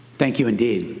Thank you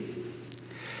indeed.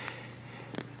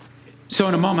 So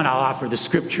in a moment, I'll offer the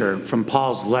scripture from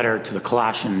Paul's letter to the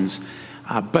Colossians.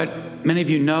 But many of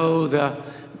you know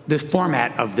the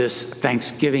format of this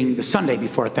Thanksgiving, the Sunday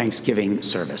before Thanksgiving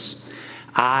service.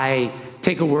 I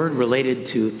take a word related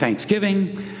to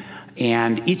Thanksgiving,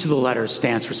 and each of the letters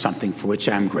stands for something for which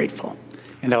I'm grateful.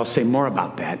 And I'll say more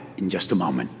about that in just a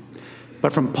moment.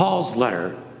 But from Paul's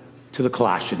letter to the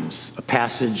Colossians, a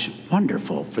passage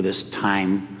wonderful for this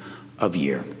time of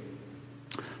year.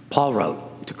 Paul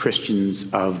wrote to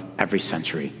Christians of every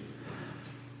century,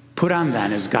 "Put on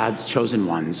then as God's chosen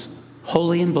ones,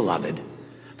 holy and beloved,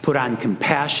 put on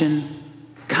compassion,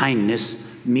 kindness,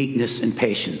 meekness, and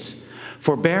patience,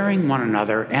 forbearing one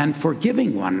another and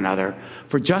forgiving one another,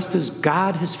 for just as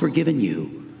God has forgiven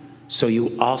you, so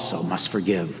you also must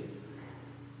forgive.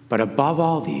 But above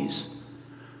all these,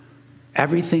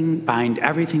 bind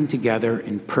everything together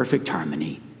in perfect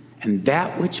harmony, and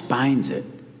that which binds it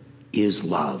is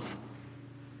love.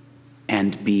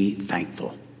 And be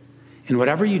thankful. In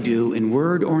whatever you do, in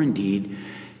word or in deed,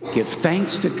 give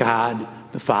thanks to God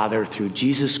the Father through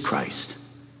Jesus Christ."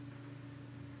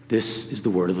 This is the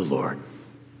word of the Lord.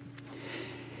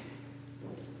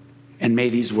 And may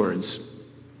these words,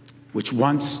 which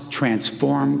once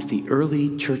transformed the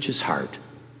early church's heart,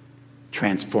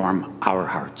 transform our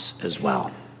hearts as well.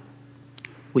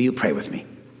 Will you pray with me?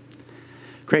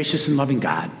 Gracious and loving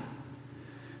God,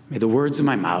 may the words of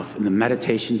my mouth and the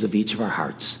meditations of each of our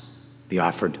hearts be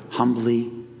offered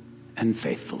humbly and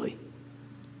faithfully.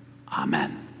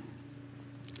 Amen.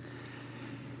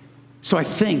 So I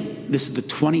think this is the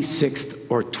 26th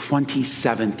or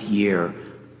 27th year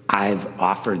I've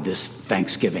offered this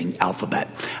Thanksgiving alphabet.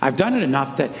 I've done it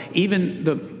enough that even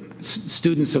the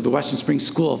students of the Western Springs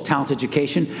School of Talent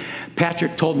Education,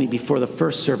 Patrick told me before the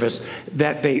first service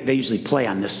that they usually play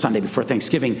on this Sunday before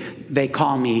Thanksgiving. They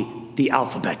call me the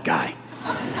alphabet guy.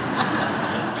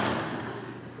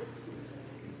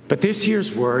 But this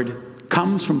year's word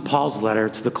comes from Paul's letter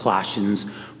to the Colossians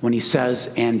when he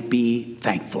says, "And be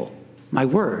thankful." My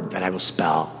word that I will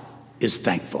spell is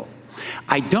thankful.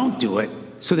 I don't do it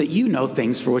so that you know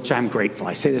things for which I'm grateful.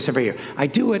 I say this every year. I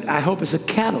do it, I hope, as a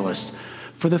catalyst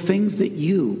for the things that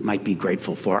you might be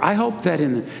grateful for. I hope that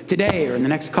today or in the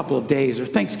next couple of days or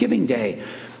Thanksgiving Day,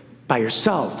 by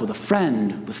yourself, with a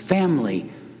friend, with family,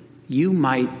 you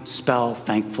might spell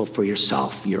thankful for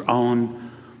yourself, your own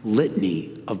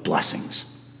litany of blessings.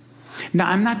 Now,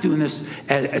 I'm not doing this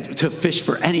to fish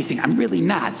for anything. I'm really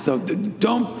not. So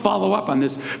don't follow up on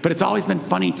this. But it's always been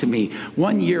funny to me.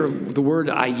 One year, the word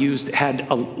I used had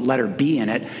a letter B in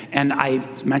it. And I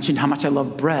mentioned how much I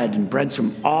love bread. And bread's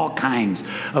from all kinds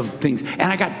of things. And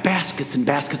I got baskets and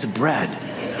baskets of bread.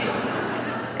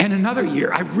 And another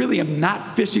year, I really am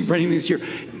not fishing for anything this year.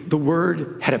 The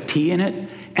word had a P in it.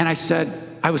 And I said,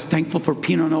 I was thankful for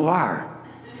Pinot Noir.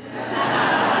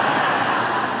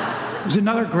 It was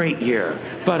another great year,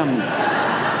 but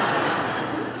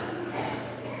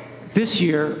this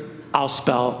year I'll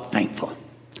spell thankful.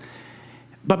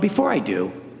 But before I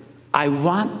do, I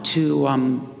want to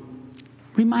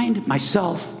remind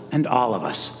myself and all of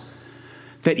us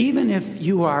that even if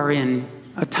you are in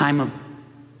a time of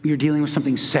you're dealing with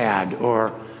something sad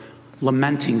or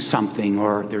lamenting something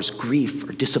or there's grief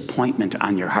or disappointment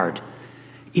on your heart,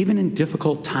 even in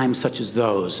difficult times such as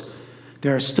those,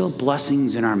 there are still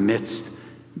blessings in our midst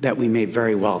that we may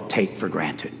very well take for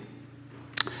granted.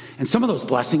 And some of those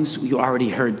blessings, you already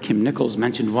heard Kim Nichols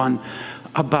mention one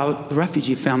about the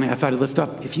refugee family I thought I'd lift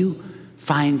up. If you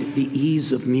find the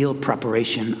ease of meal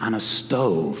preparation on a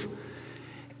stove,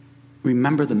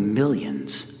 remember the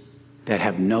millions that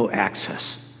have no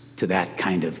access to that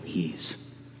kind of ease.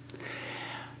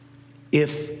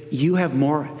 If you have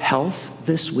more health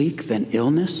this week than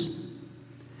illness,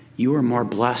 you are more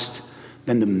blessed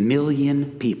than the 1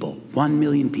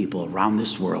 million people around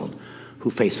this world who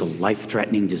face a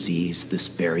life-threatening disease this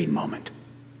very moment.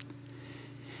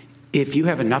 If you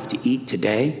have enough to eat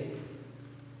today,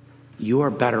 you are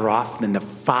better off than the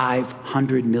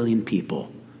 500 million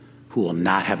people who will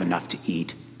not have enough to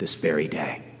eat this very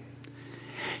day.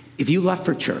 If you left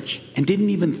for church and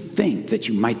didn't even think that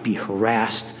you might be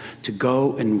harassed to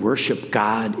go and worship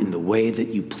God in the way that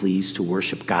you please to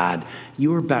worship God,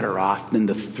 you are better off than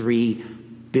the 3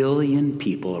 billion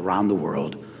people around the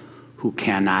world who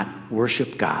cannot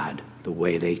worship God the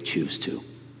way they choose to.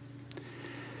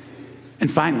 And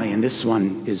finally, and this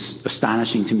one is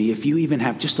astonishing to me, if you even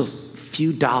have just a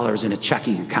few dollars in a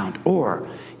checking account, or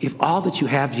if all that you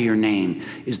have to your name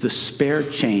is the spare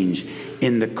change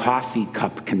in the coffee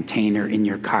cup container in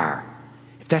your car,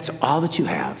 if that's all that you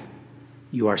have,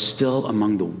 you are still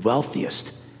among the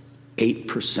wealthiest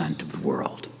 8% of the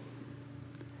world.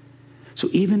 So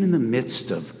even in the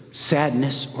midst of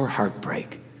sadness or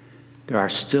heartbreak, there are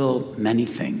still many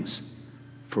things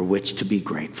for which to be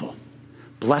grateful,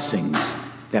 blessings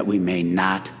that we may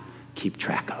not keep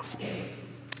track of.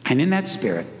 And in that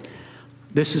spirit,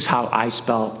 this is how I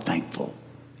spell thankful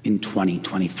in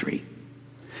 2023.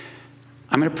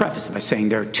 I'm going to preface it by saying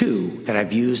there are two that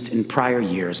I've used in prior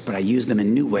years, but I use them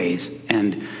in new ways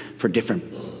and for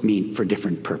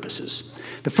different purposes.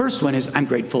 The first one is I'm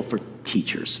grateful for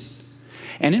teachers.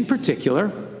 And in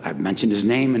particular, I've mentioned his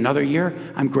name another year,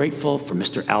 I'm grateful for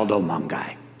Mr. Aldo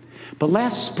Mungai. But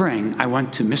last spring, I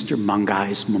went to Mr.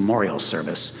 Mungai's memorial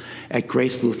service at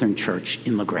Grace Lutheran Church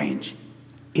in LaGrange.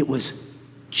 It was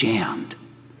jammed.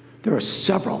 There were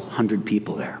several hundred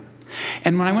people there.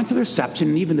 And when I went to the reception,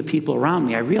 and even the people around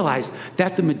me, I realized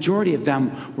that the majority of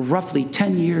them were roughly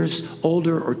 10 years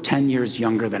older or 10 years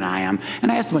younger than I am.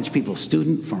 And I asked a bunch of people,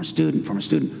 student, former student, former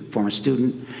student, former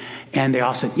student, and they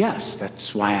all said, yes,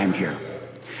 that's why I'm here.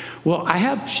 Well, I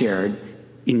have shared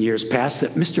in years past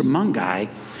that Mr. Mungai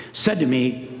said to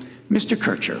me, Mr.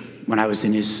 Kircher, when I was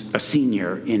a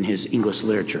senior in his English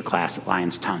literature class at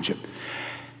Lyons Township,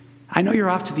 I know you're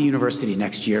off to the university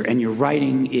next year, and your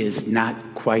writing is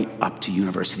not quite up to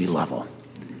university level.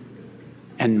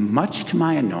 And much to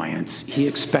my annoyance, he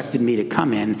expected me to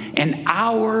come in an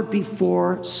hour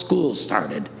before school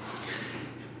started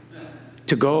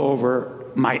to go over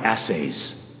my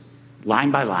essays,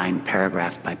 line by line,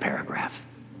 paragraph by paragraph.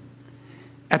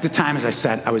 At the time, as I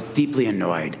said, I was deeply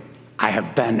annoyed. I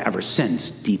have been ever since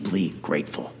deeply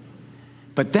grateful.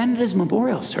 But then at his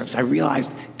memorial service, I realized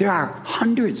there are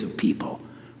hundreds of people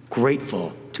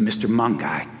grateful to Mr.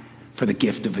 Mungai for the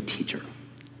gift of a teacher.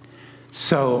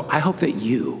 So I hope that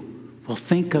you will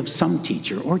think of some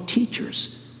teacher or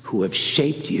teachers who have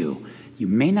shaped you. You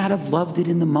may not have loved it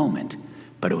in the moment,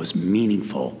 but it was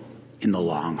meaningful in the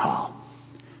long haul.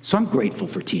 So I'm grateful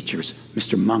for teachers,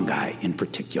 Mr. Mungai in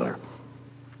particular.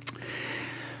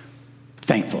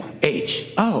 Thankful.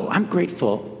 H. Oh, I'm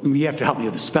grateful. You have to help me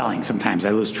with the spelling. Sometimes I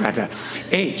lose track of that.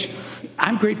 H.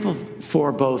 I'm grateful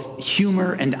for both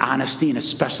humor and honesty, and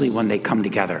especially when they come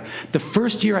together. The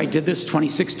first year I did this,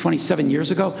 26, 27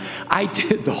 years ago, I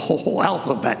did the whole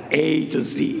alphabet, A to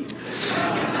Z.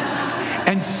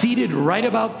 And seated right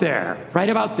about there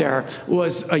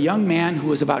was a young man who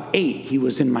was about 8. He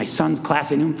was in my son's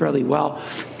class. I knew him fairly well.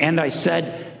 And I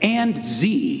said, and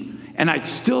Z. And I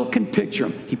still can picture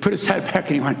him. He put his head back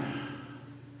and he went,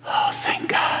 oh, thank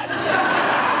God.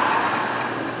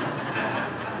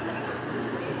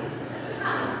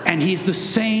 And he's the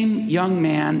same young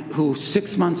man who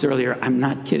 6 months earlier, I'm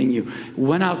not kidding you,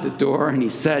 went out the door and he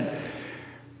said,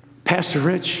 Pastor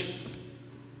Rich,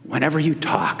 whenever you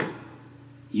talk,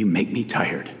 you make me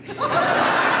tired.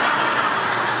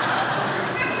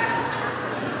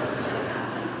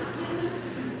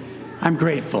 I'm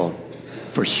grateful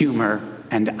for humor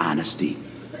and honesty.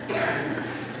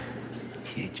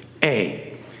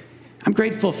 A. I'm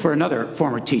grateful for another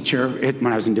former teacher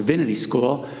when I was in divinity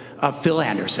school, Phil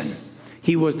Anderson.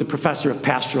 He was the professor of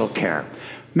pastoral care.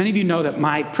 Many of you know that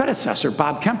my predecessor,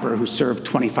 Bob Kemper, who served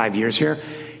 25 years here,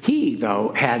 he, though,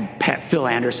 had Phil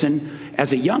Anderson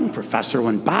as a young professor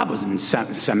when Bob was in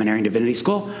seminary and divinity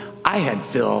school. I had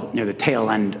Phil near the tail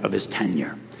end of his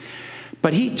tenure.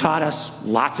 But he taught us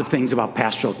lots of things about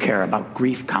pastoral care, about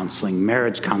grief counseling,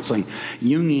 marriage counseling,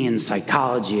 Jungian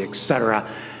psychology, etc.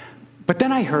 But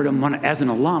then I heard him as an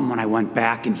alum when I went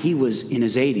back, and he was in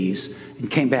his 80s and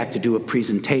came back to do a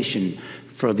presentation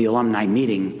for the alumni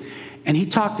meeting. And he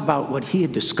talked about what he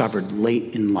had discovered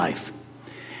late in life.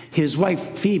 His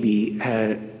wife, Phoebe,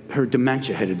 her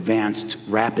dementia had advanced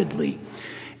rapidly.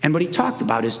 And what he talked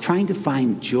about is trying to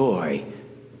find joy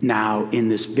now in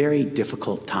this very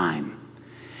difficult time.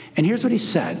 And here's what he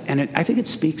said, and I think it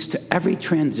speaks to every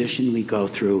transition we go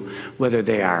through, whether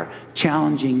they are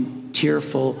challenging,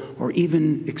 tearful, or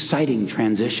even exciting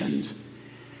transitions.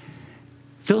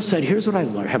 Phil said, here's what I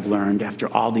have learned after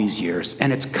all these years,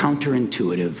 and it's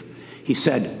counterintuitive. He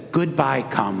said, goodbye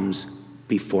comes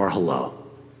before hello.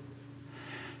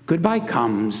 Goodbye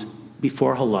comes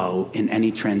before hello in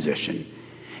any transition.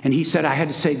 And he said, I had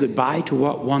to say goodbye to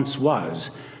what once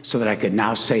was so that I could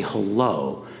now say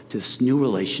hello to this new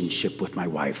relationship with my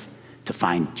wife, to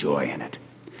find joy in it.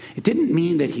 It didn't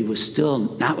mean that he was still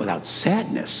not without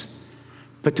sadness,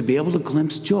 but to be able to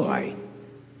glimpse joy,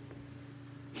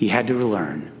 he had to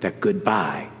learn that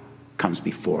goodbye comes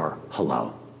before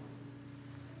hello.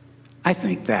 I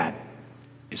think that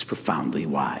is profoundly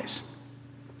wise.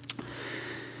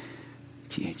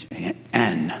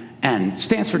 N. N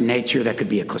stands for nature. That could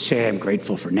be a cliche. I'm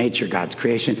grateful for nature, God's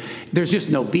creation. There's just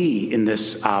no B in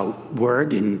this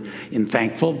word in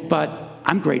thankful, but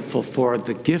I'm grateful for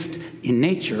the gift in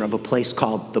nature of a place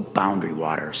called the Boundary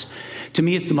Waters. To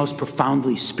me, it's the most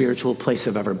profoundly spiritual place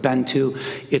I've ever been to.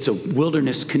 It's a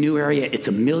wilderness canoe area. It's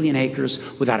 1 million acres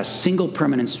without a single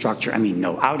permanent structure. I mean,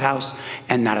 no outhouse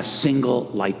and not a single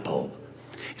light bulb.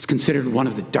 It's considered one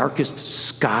of the darkest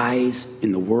skies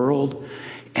in the world,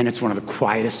 and it's one of the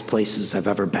quietest places I've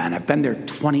ever been. I've been there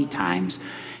 20 times,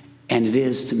 and it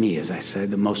is, to me, as I said,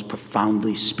 the most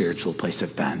profoundly spiritual place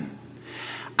I've been.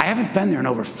 I haven't been there in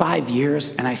over 5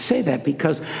 years, and I say that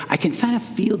because I can kind of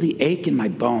feel the ache in my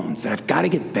bones that I've got to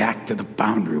get back to the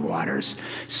Boundary Waters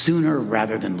sooner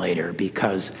rather than later,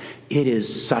 because it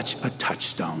is such a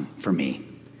touchstone for me.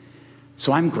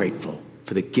 So I'm grateful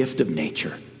for the gift of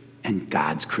nature and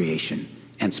God's creation,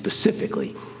 and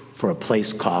specifically for a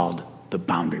place called the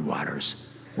Boundary Waters,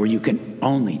 where you can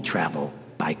only travel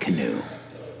by canoe.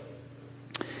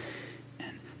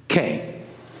 K.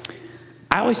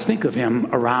 I always think of him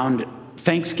around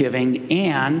Thanksgiving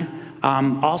and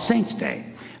All Saints' Day.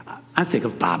 I think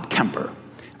of Bob Kemper.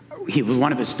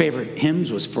 One of his favorite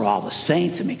hymns was For All the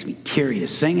Saints. It makes me teary to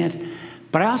sing it.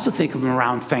 But I also think of him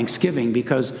around Thanksgiving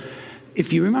because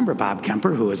if you remember Bob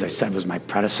Kemper, who, as I said, was my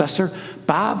predecessor,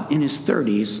 Bob, in his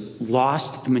 30s,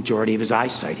 lost the majority of his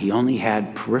eyesight. He only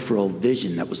had peripheral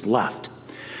vision that was left.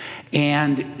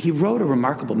 And he wrote a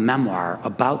remarkable memoir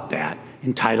about that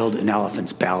entitled An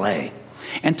Elephant's Ballet.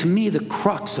 And to me, the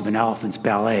crux of An Elephant's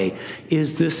Ballet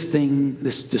is this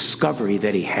discovery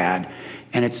that he had,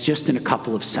 and it's just in a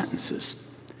couple of sentences.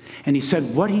 And he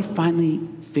said what he finally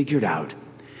figured out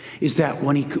is that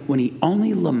when he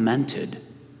only lamented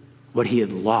what he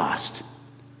had lost,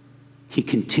 he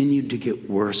continued to get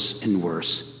worse and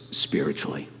worse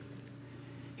spiritually.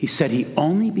 He said he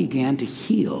only began to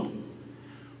heal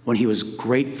when he was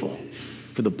grateful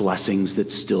for the blessings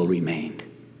that still remained.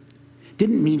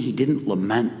 Didn't mean he didn't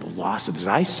lament the loss of his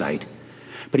eyesight,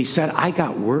 but he said, I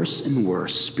got worse and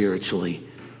worse spiritually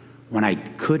when I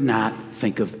could not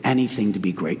think of anything to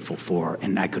be grateful for,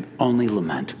 and I could only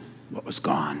lament what was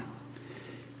gone.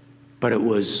 But it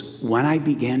was when I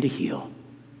began to heal,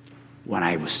 when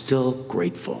I was still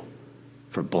grateful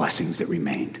for blessings that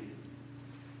remained.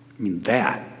 I mean,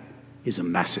 that is a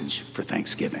message for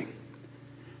Thanksgiving.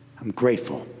 I'm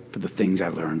grateful for the things I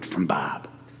learned from Bob.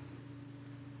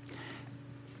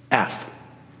 F.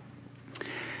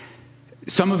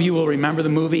 Some of you will remember the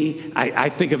movie. I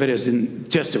think of it as in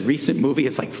just a recent movie.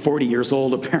 It's like 40 years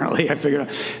old, apparently. I figured out.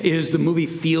 It is the movie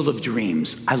Field of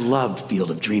Dreams. I loved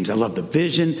Field of Dreams. I love the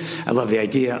vision. I love the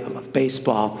idea. I love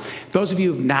baseball. Those of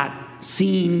you who have not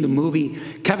seen the movie,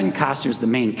 Kevin Costner is the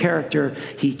main character.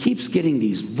 He keeps getting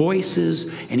these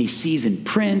voices, and he sees in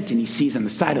print, and he sees on the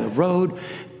side of the road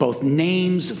both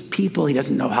names of people. He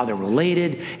doesn't know how they're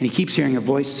related, and he keeps hearing a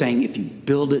voice saying, if you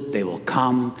build it, they will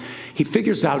come. He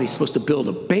figures out he's supposed to build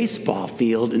a baseball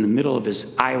field in the middle of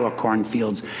his Iowa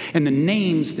cornfields, and the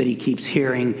names that he keeps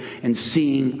hearing and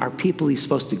seeing are people he's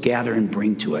supposed to gather and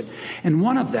bring to it. And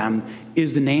one of them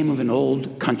is the name of an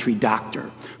old country doctor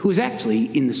who is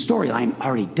actually in the storyline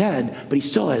already dead, but he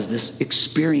still has this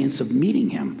experience of meeting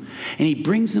him. And he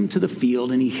brings him to the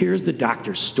field, and he hears the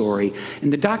doctor's story.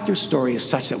 And the doctor's story is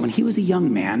such that when he was a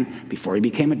young man, before he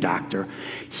became a doctor,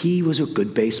 he was a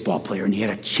good baseball player, and he had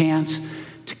a chance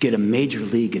to get a major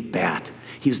league at bat.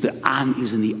 He was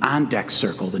in the on-deck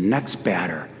circle, the next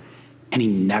batter, and he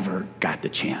never got the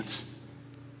chance.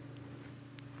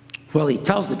 Well, he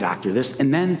tells the doctor this,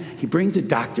 and then he brings the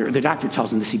doctor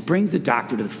tells him this, he brings the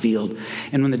doctor to the field,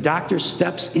 and when the doctor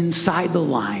steps inside the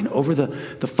line, over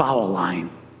the foul line,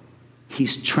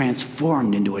 he's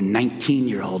transformed into a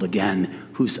 19-year-old again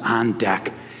who's on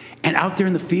deck. And out there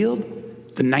in the field,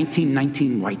 the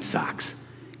 1919 White Sox.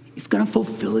 He's going to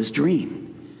fulfill his dream.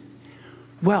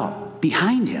 Well,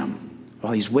 behind him,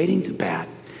 while he's waiting to bat,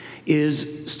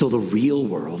 is still the real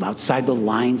world outside the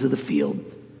lines of the field.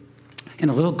 And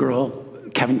a little girl,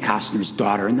 Kevin Costner's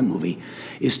daughter in the movie,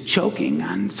 is choking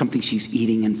on something she's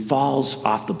eating and falls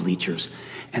off the bleachers.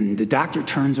 And the doctor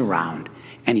turns around,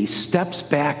 and he steps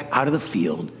back out of the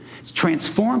field, is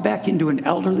transformed back into an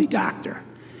elderly doctor,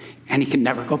 and he can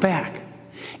never go back.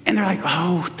 And they're like,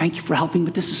 oh, thank you for helping,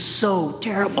 but this is so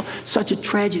terrible, such a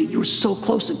tragedy. You were so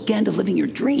close again to living your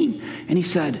dream. And he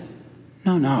said,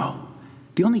 no.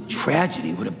 The only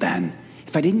tragedy would have been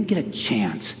if I didn't get a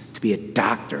chance to be a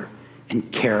doctor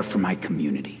and care for my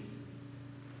community.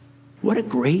 What a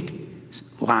great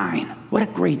line. What a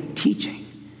great teaching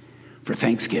for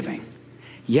Thanksgiving.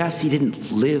 Yes, he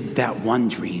didn't live that one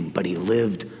dream, but he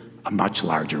lived a much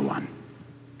larger one.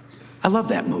 I love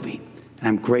that movie, and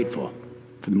I'm grateful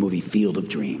for the movie Field of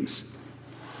Dreams.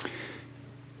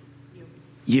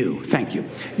 Thank you.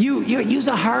 You use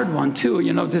a hard one, too.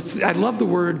 I love the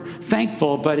word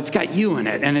thankful, but it's got you in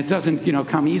it, and it doesn't,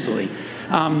 come easily.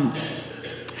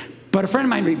 But a friend of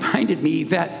mine reminded me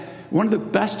that one of the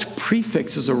best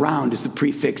prefixes around is the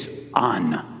prefix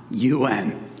un,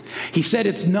 U-N. He said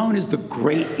it's known as the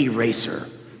great eraser,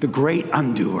 the great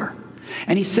undoer.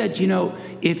 And he said,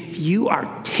 if you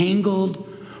are tangled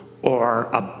or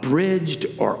abridged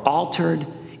or altered,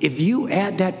 if you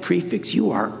add that prefix,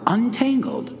 you are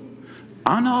untangled,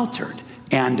 unaltered,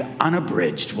 and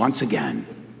unabridged once again.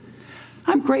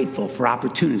 I'm grateful for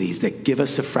opportunities that give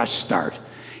us a fresh start.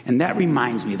 And that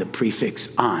reminds me of the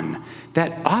prefix un,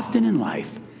 that often in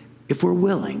life, if we're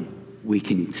willing, we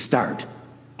can start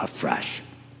afresh.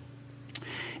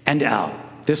 And L,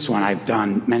 this one I've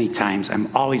done many times.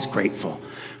 I'm always grateful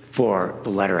for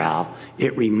the letter L.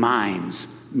 It reminds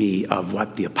me of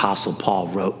what the Apostle Paul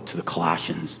wrote to the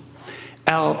Colossians.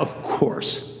 L, of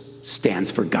course, stands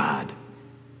for God,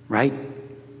 right?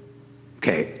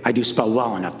 Okay, I do spell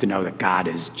well enough to know that God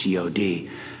is G-O-D,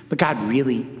 but God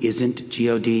really isn't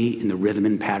G-O-D in the rhythm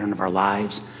and pattern of our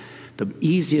lives. The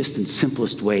easiest and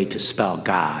simplest way to spell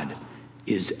God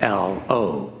is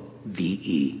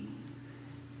L-O-V-E.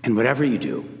 And whatever you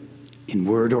do, in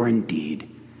word or in deed,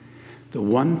 the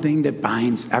one thing that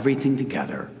binds everything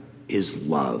together is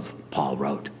love, Paul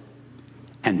wrote,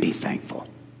 and be thankful.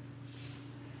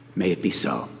 May it be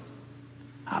so.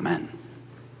 Amen.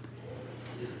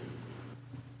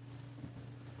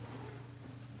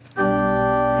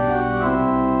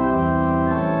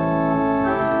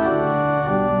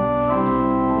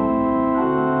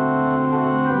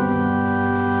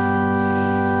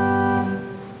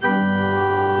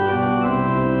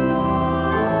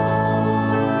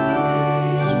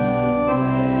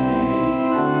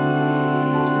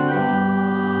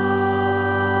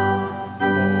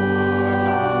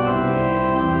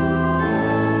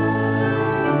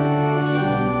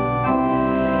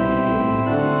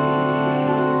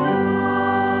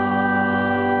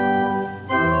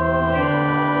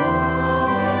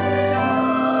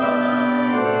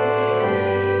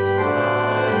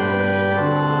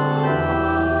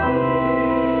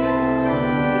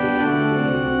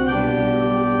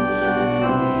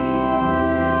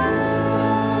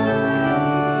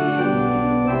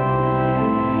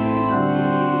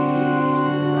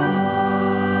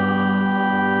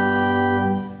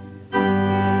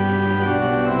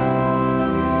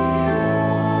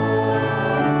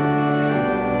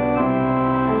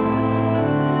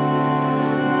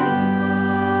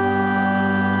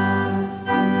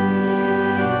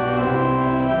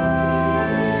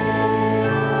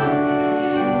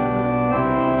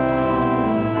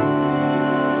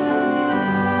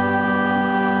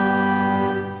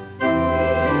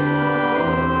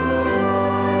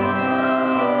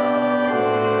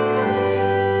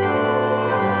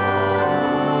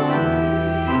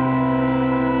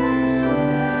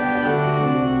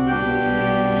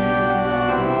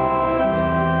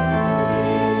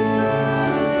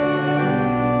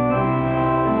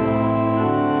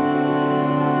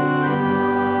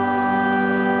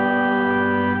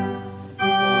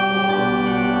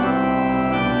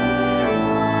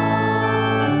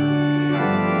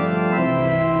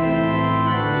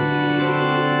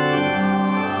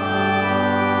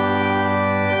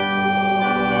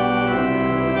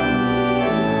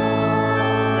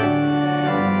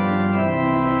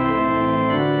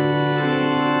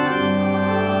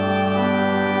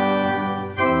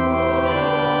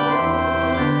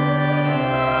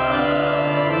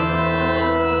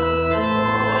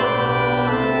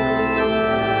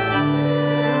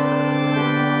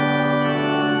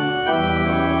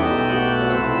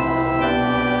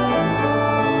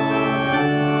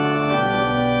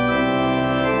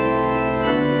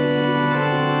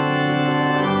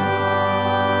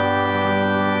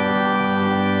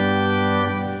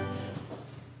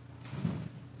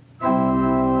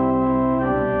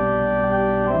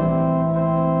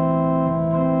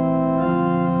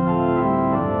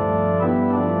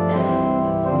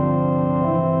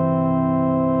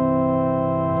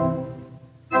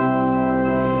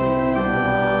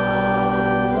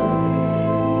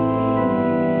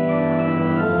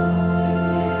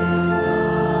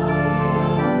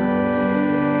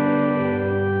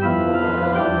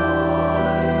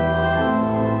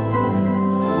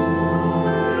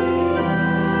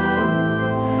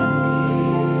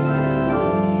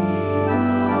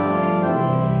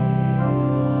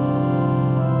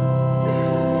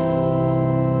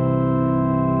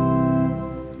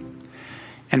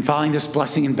 And following this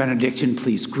blessing and benediction,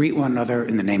 please greet one another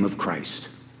in the name of Christ.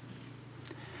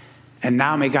 And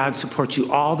now may God support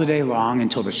you all the day long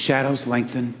until the shadows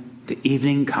lengthen, the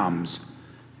evening comes,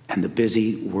 and the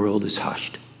busy world is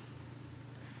hushed.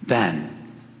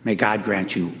 Then may God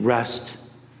grant you rest,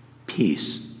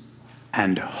 peace,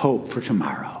 and hope for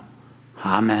tomorrow.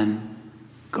 Amen.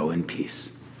 Go in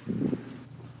peace.